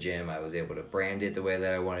within the gym. I was able to brand it the way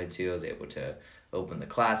that I wanted to. I was able to open the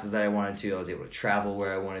classes that I wanted to. I was able to travel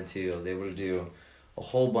where I wanted to. I was able to do a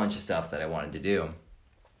whole bunch of stuff that I wanted to do.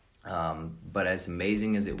 But as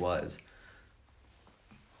amazing as it was,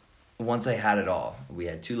 once I had it all, we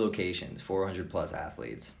had 2 locations, 400 plus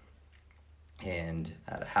athletes, and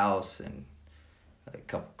had a house and a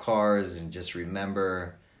couple cars, and just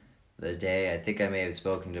remember the day, I think I may have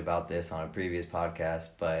spoken about this on a previous podcast,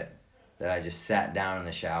 but that I just sat down in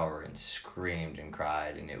the shower and screamed and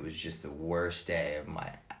cried, and it was just the worst day of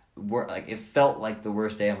my work. Like, it felt like the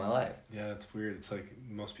worst day of my life. Yeah, it's weird. It's like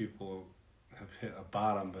most people have hit a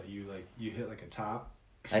bottom, but you hit like a top.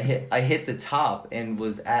 I hit the top and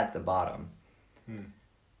was at the bottom.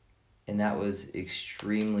 And that was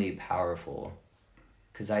extremely powerful,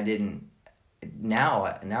 because I didn't. Now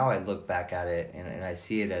I look back at it and I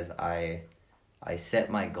see it as I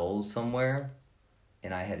set my goals somewhere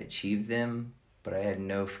and I had achieved them, but I had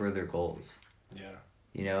no further goals. Yeah.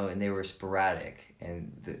 You know, and they were sporadic,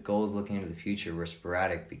 and the goals looking into the future were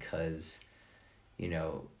sporadic because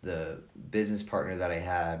the business partner that I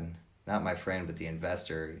had, not my friend, but the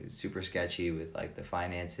investor, he was super sketchy with like the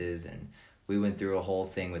finances, and we went through a whole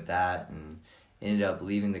thing with that and ended up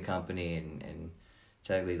leaving the company and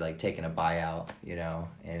technically like taking a buyout,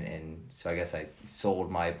 and so I guess I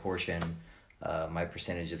sold my portion, my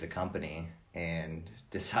percentage of the company, and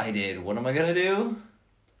decided, what am I gonna do?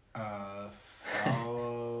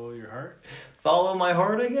 Follow your heart. Follow my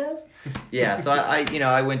heart, I guess. Yeah, so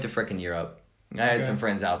I went to frickin' Europe. I had Okay. some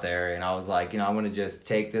friends out there, and I was like, I want to just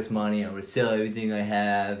take this money, I'm going to sell everything I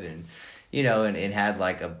have, and and had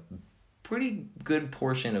like a pretty good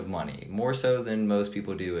portion of money, more so than most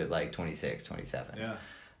people do at like 26, 27. Yeah.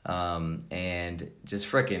 And just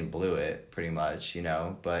frickin' blew it pretty much,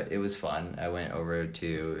 but it was fun. I went over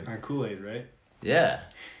to, On Kool-Aid, right? yeah.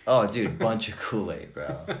 Oh, dude, bunch of Kool-Aid,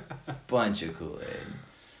 bro. Bunch of Kool-Aid.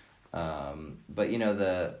 But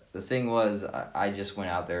the thing was, I just went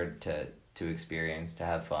out there to experience, to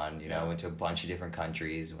have fun. I went to a bunch of different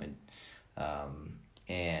countries,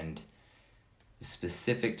 and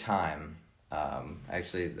specific time.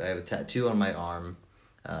 Actually, I have a tattoo on my arm,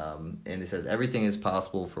 and it says, "Everything is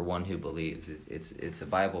possible for one who believes." It's a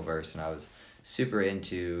Bible verse, and I was super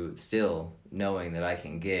into still knowing that I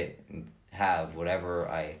can get and have whatever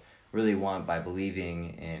I really want by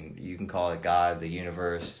believing, and you can call it God, the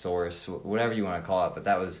universe, source, whatever you want to call it. But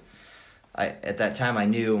that was, at that time I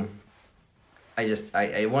knew,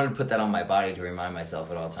 I wanted to put that on my body to remind myself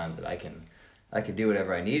at all times that I could do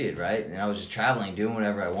whatever I needed, right? And I was just traveling, doing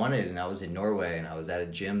whatever I wanted, and I was in Norway, and I was at a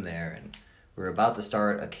gym there, and we were about to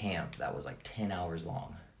start a camp that was like 10 hours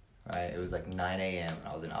long, right? It was like 9 a.m., and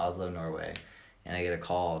I was in Oslo, Norway, and I get a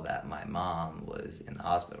call that my mom was in the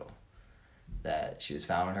hospital, that she was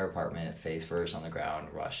found in her apartment, face first on the ground,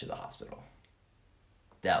 rushed to the hospital.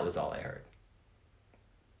 That was all I heard.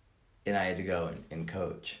 And I had to go and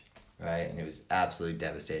coach, right? And it was absolutely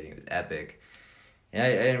devastating. It was epic. And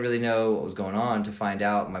I didn't really know what was going on, to find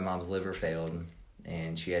out my mom's liver failed,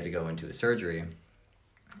 and she had to go into a surgery,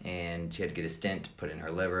 and she had to get a stent put in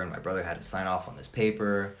her liver, and my brother had to sign off on this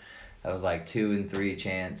paper. That was like 2 in 3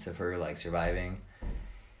 chance of her like surviving.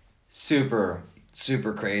 Super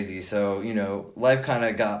crazy. So, life kind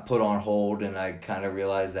of got put on hold, and I kind of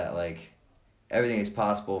realized that like everything is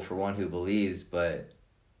possible for one who believes, but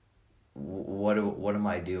what am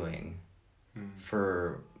I doing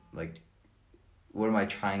for, like, what am I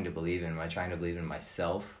trying to believe in? Am I trying to believe in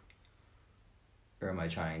myself? Or am I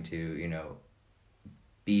trying to,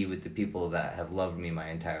 be with the people that have loved me my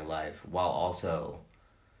entire life while also,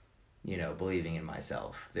 believing in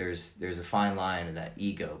myself? There's a fine line that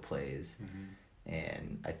ego plays. Mm-hmm.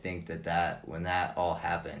 And I think that when that all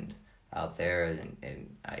happened out there,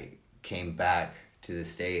 and I came back to the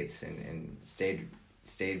States and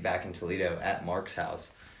stayed back in Toledo at Mark's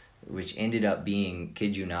house, which ended up being,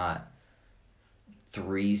 kid you not,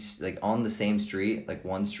 3, like on the same street, like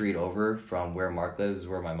 1 street over from where Mark lives is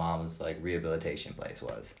where my mom's like rehabilitation place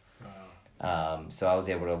was. Wow. So I was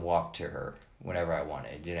able to walk to her whenever I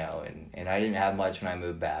wanted, and I didn't have much when I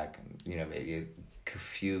moved back, maybe a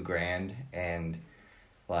few grand, and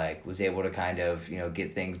like was able to kind of,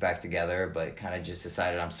 get things back together, but kind of just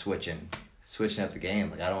decided I'm switching up the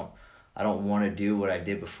game. Like I don't want to do what I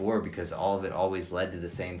did before, because all of it always led to the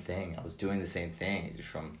same thing. I was doing the same thing,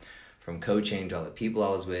 from coaching to all the people I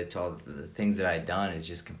was with to all the things that I had done. It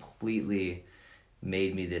just completely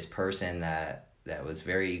made me this person that was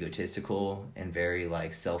very egotistical and very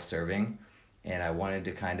like self-serving, and I wanted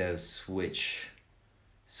to kind of switch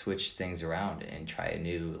things around and try a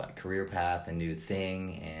new like career path, a new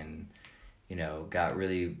thing, and got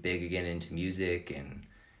really big again into music and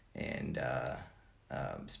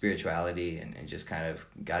spirituality, and just kind of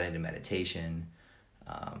got into meditation,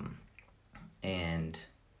 and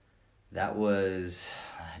that was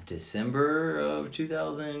December of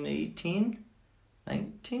 2018,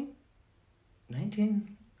 19?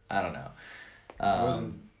 I don't know. I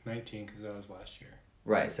wasn't 19 because that was last year.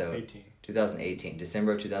 Right, so 18. 2018,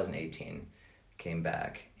 December of 2018, came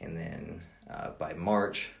back, and then by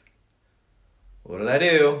March, what did I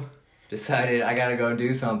do? Decided I gotta go and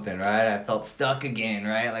do something, right? I felt stuck again,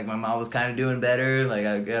 right? Like my mom was kind of doing better, like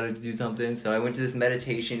I gotta do something. So I went to this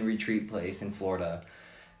meditation retreat place in Florida,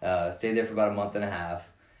 stayed there for about a month and a half,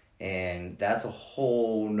 and that's a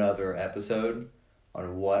whole nother episode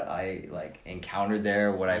on what I like encountered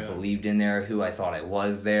there, what I believed in there, who I thought I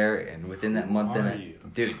was there, and within that month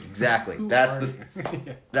dude, exactly. That's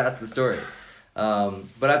the story.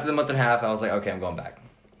 But after the month and a half, I was like, okay, I'm going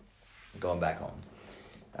back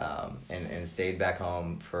home, and stayed back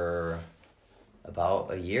home for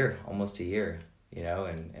about a year, almost a year,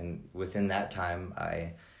 and within that time,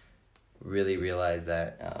 I really realized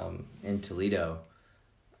that in Toledo,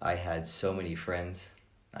 I had so many friends.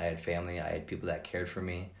 I had family. I had people that cared for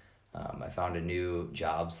me. I found a new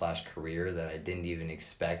job / career that I didn't even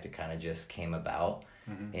expect. It kind of just came about.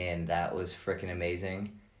 And that was freaking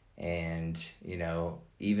amazing. And, you know,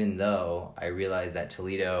 even though I realized that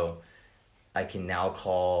Toledo, I can now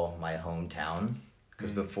call my hometown.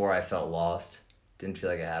 Because before I felt lost. Didn't feel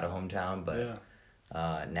like I had a hometown. But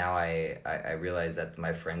now I realize that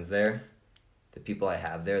my friends there, the people I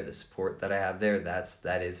have there, the support that I have there,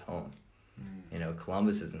 that is home. You know,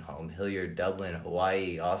 Columbus isn't home. Hilliard, Dublin,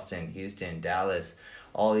 Hawaii, Austin, Houston, Dallas,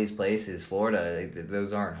 all these places, Florida,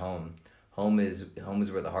 those aren't home. Home is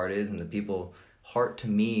where the heart is, and the people. Heart to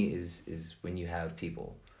me is when you have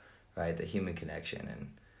people, right? The human connection,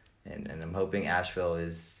 and I'm hoping Asheville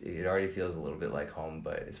it already feels a little bit like home,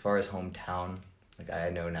 but as far as hometown, like I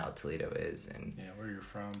know now Toledo is, and where you're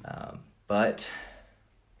from. But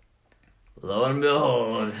lo and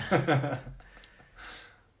behold.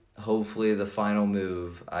 Hopefully the final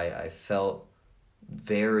move, I felt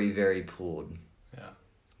very, very pulled. Yeah.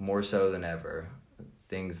 More so than ever.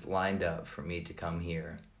 Things lined up for me to come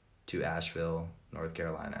here to Asheville, North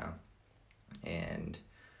Carolina. And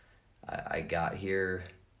I got here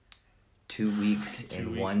 2 weeks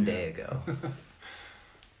and 1 day ago.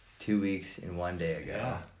 2 weeks and 1 day ago.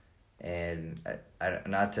 Yeah. And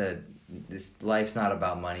this life's not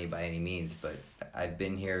about money by any means, but I've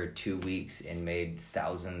been here 2 weeks and made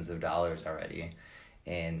thousands of dollars already.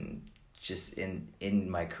 And just in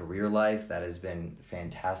my career life, that has been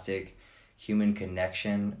fantastic. Human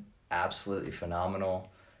connection, absolutely phenomenal.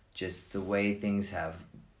 Just the way things have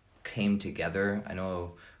came together. I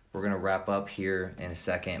know we're going to wrap up here in a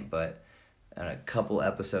second, but a couple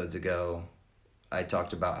episodes ago, I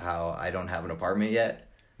talked about how I don't have an apartment yet.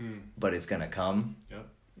 But it's going to come. Yep.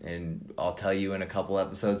 And I'll tell you in a couple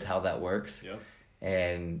episodes how that works. Yep.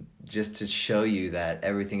 And just to show you that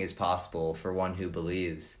everything is possible for one who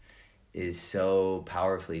believes is so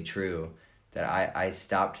powerfully true that I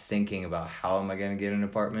stopped thinking about how am I going to get an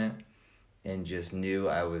apartment and just knew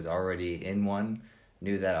I was already in one,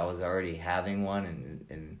 knew that I was already having one,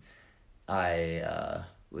 and I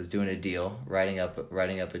was doing a deal, writing up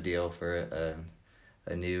a deal for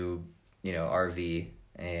a new, RV.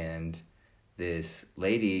 And this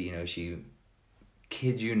lady, she,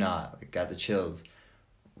 kid you not, got the chills,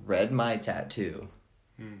 read my tattoo,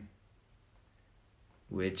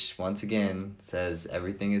 which once again says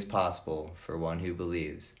everything is possible for one who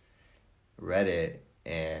believes. Read it,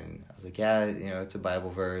 and I was like, yeah, it's a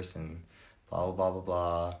Bible verse, and blah, blah, blah, blah,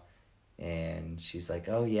 blah. And she's like,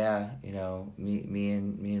 oh yeah, me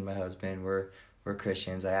and my husband, we're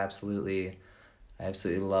Christians. I absolutely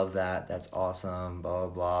love that. That's awesome, blah,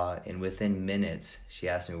 blah, blah. And within minutes, she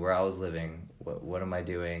asked me where I was living, what am I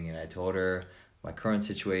doing? And I told her my current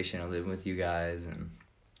situation, I'm living with you guys. And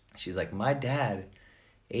she's like, my dad,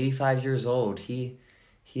 85 years old, he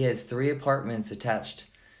has 3 apartments attached,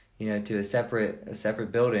 to a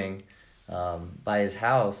separate building by his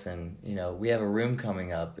house. And, we have a room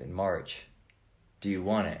coming up in March. Do you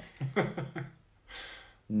want it?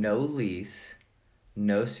 No lease,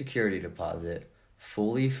 no security deposit,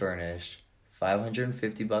 fully furnished,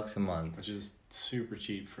 $550 a month. Which is super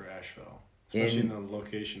cheap for Asheville, especially in the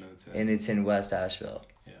location that it's in. And it's in West Asheville.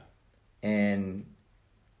 Yeah. And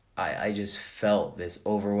I just felt this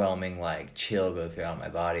overwhelming chill go throughout my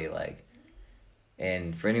body,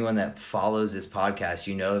 and for anyone that follows this podcast,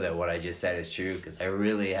 that what I just said is true, because I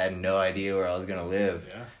really had no idea where I was gonna live.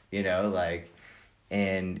 Yeah.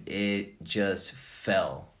 And it just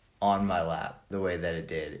fell on my lap the way that it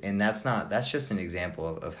did. And that's just an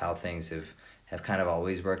example of how things have kind of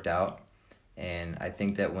always worked out. And I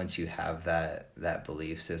think that once you have that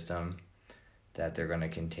belief system, that they're going to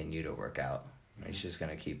continue to work out. It's just going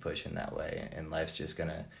to keep pushing that way, and life's just going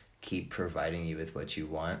to keep providing you with what you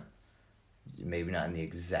want. Maybe not in the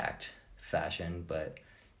exact fashion, but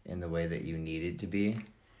in the way that you need it to be,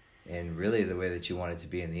 and really the way that you want it to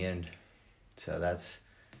be in the end. So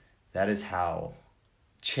that is how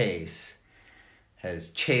Chase has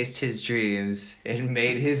chased his dreams and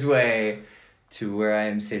made his way to where I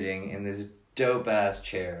am sitting in this dope ass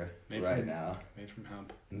chair now.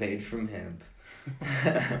 Made from hemp.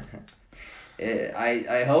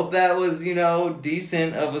 I hope that was,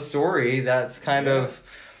 decent of a story. That's kind of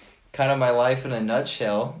my life in a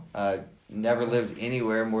nutshell. Never lived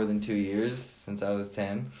anywhere more than 2 years since I was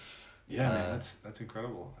 10. Yeah, man, that's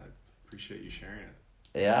incredible. I appreciate you sharing it.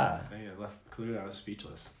 Yeah. I was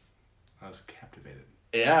speechless. I was captivated.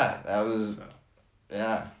 Yeah, that was... So.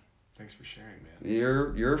 Yeah. Thanks for sharing,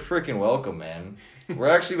 man. You're freaking welcome, man. We're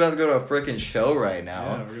actually about to go to a freaking show right now.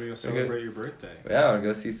 Yeah, we're gonna go celebrate your birthday. Yeah, we're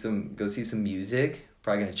gonna go see some music.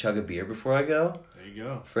 Probably gonna chug a beer before I go. There you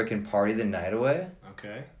go. Freaking party the night away.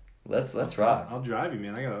 Okay. Let's rock. I'll drive you,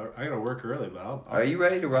 man. I gotta work early, but I'll Are you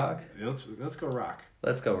ready to rock? Let's go rock.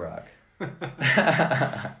 Let's go rock.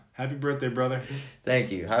 Happy birthday, brother.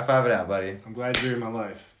 Thank you. High five it out, buddy. I'm glad you're in my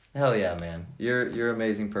life. Hell yeah, man. You're an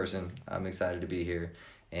amazing person. I'm excited to be here,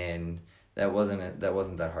 and that wasn't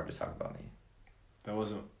that hard to talk about me. That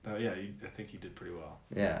wasn't. Yeah, I think you did pretty well.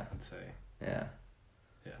 Yeah. I'd say. Yeah.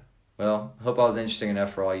 Yeah. Well, hope I was interesting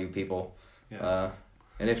enough for all you people. Yeah.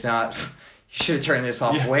 And if not, you should have turned this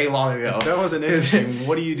off way long ago. If that wasn't interesting,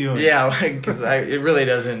 what are you doing? Yeah, because it really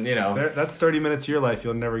doesn't, That's 30 minutes of your life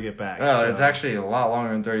you'll never get back. No, it's actually a lot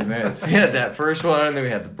longer than 30 minutes. We had that first one, and then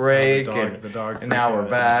we had the break, the dog and now we're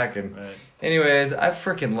back. And right. anyways, I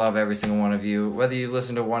freaking love every single one of you. Whether you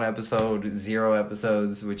listen to one episode, 0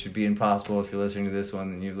 episodes, which would be impossible if you're listening to this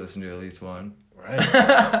one, then you've listened to at least one. Right.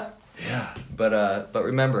 Yeah. But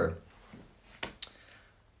remember,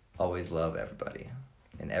 always love everybody,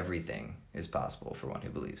 and everything is possible for one who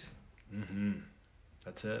believes. Mm-hmm.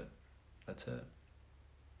 That's it.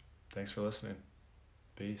 Thanks for listening.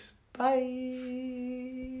 Peace. Bye.